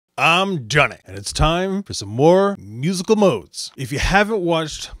I'm Jonnay, and it's time for some more musical modes. If you haven't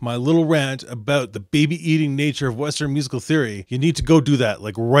watched my little rant about the baby-eating nature of Western musical theory, you need to go do that,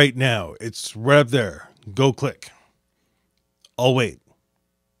 like right now. It's right up there. Go click. I'll wait.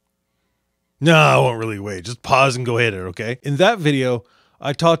 No, I won't really wait. Just pause and go hit it, okay? In that video,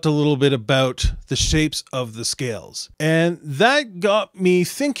 I talked a little bit about the shapes of the scales, and that got me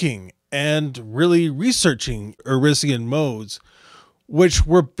thinking and really researching Erisian modes, which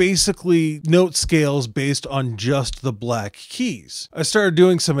were basically note scales based on just the black keys. I started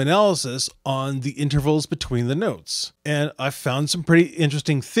doing some analysis on the intervals between the notes, and I found some pretty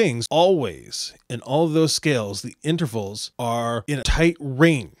interesting things. Always, in all of those scales, the intervals are in a tight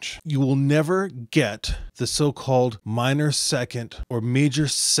range. You will never get the so-called minor second or major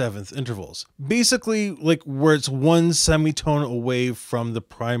seventh intervals. Basically, like where it's one semitone away from the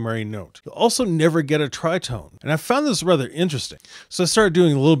primary note. You'll also never get a tritone, and I found this rather interesting. So I started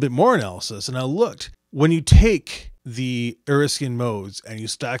doing a little bit more analysis, and I looked. When you take the Erisian modes and you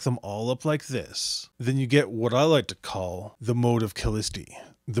stack them all up like this, then you get what I like to call the mode of Kallisti,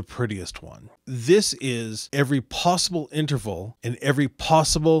 the prettiest one. This is every possible interval in every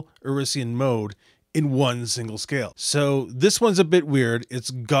possible Erisian mode in one single scale. So this one's a bit weird. It's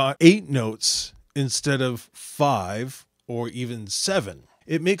got 8 notes instead of 5 or even 7.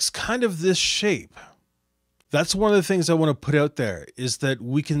 It makes kind of this shape. That's one of the things I want to put out there, is that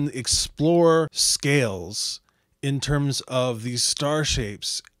we can explore scales in terms of these star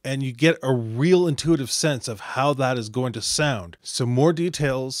shapes, and you get a real intuitive sense of how that is going to sound. So more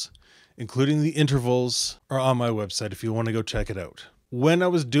details, including the intervals, are on my website if you want to go check it out. When I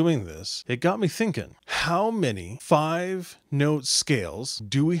was doing this, it got me thinking, how many 5-note scales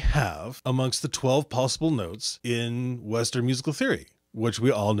do we have amongst the 12 possible notes in Western musical theory, which we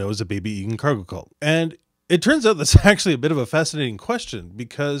all know is a baby-eating cargo cult? And it turns out that's actually a bit of a fascinating question,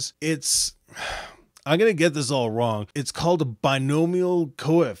 because it's, I'm going to get this all wrong. It's called a binomial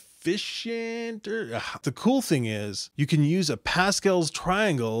coefficient. The cool thing is you can use a Pascal's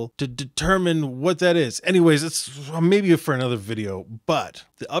triangle to determine what that is. Anyways, it's maybe for another video, but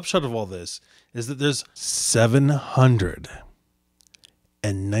the upshot of all this is that there's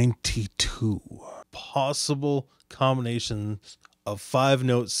 792 possible combinations of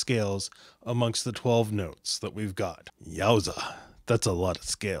 5-note scales amongst the 12 notes that we've got. Yowza, that's a lot of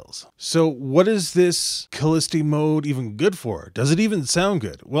scales. So what is this Kallisti mode even good for? Does it even sound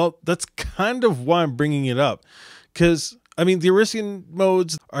good? Well, that's kind of why I'm bringing it up, because I mean, the Erisian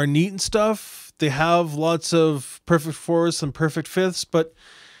modes are neat and stuff. They have lots of perfect fourths and perfect fifths, but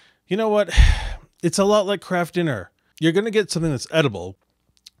you know what? It's a lot like craft dinner. You're going to get something that's edible,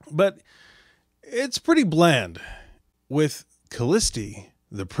 but it's pretty bland. With Kallisti,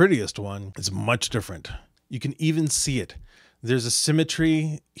 the prettiest one, is much different. You can even see it. There's a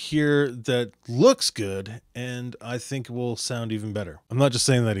symmetry here that looks good, and I think it will sound even better. I'm not just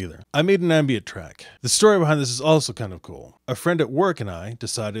saying that either. I made an ambient track. The story behind this is also kind of cool. A friend at work and I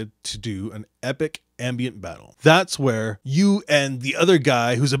decided to do an epic ambient battle. That's where you and the other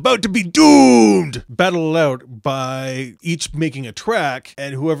guy who's about to be doomed battle it out by each making a track,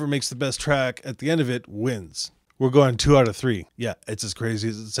 and whoever makes the best track at the end of it wins. We're going 2 out of 3. Yeah, it's as crazy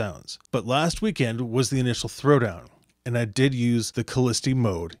as it sounds. But last weekend was the initial throwdown, and I did use the Kallisti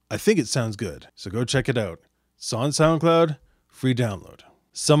mode. I think it sounds good, so go check it out. It's on SoundCloud, free download.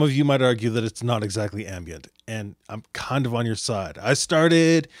 Some of you might argue that it's not exactly ambient, and I'm kind of on your side. I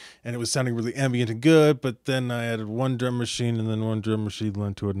started, and it was sounding really ambient and good, but then I added one drum machine, and then one drum machine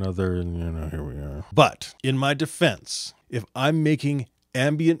led to another, and you know, here we are. But in my defense, if I'm making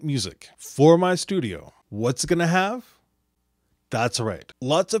ambient music for my studio, what's it gonna have? That's right.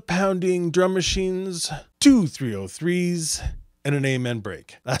 Lots of pounding drum machines, 2 303s, and an amen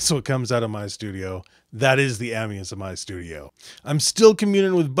break. That's what comes out of my studio. That is the ambience of my studio. I'm still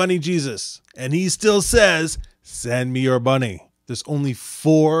communing with Bunny Jesus, and he still says, send me your bunny. There's only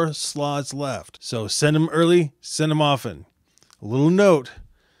 4 slots left. So send them early, send them often. A little note,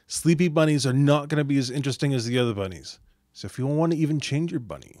 sleepy bunnies are not gonna be as interesting as the other bunnies. So if you want to even change your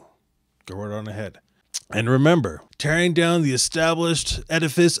bunny, go right on ahead. And remember, tearing down the established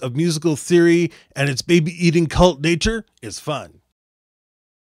edifice of musical theory and its baby-eating cult nature is fun.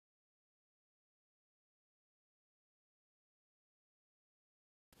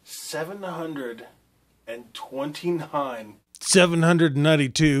 $729.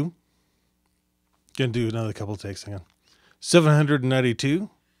 792. Gonna do another couple takes. Hang on. 792.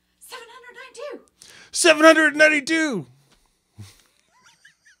 792. 792.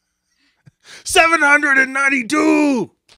 792!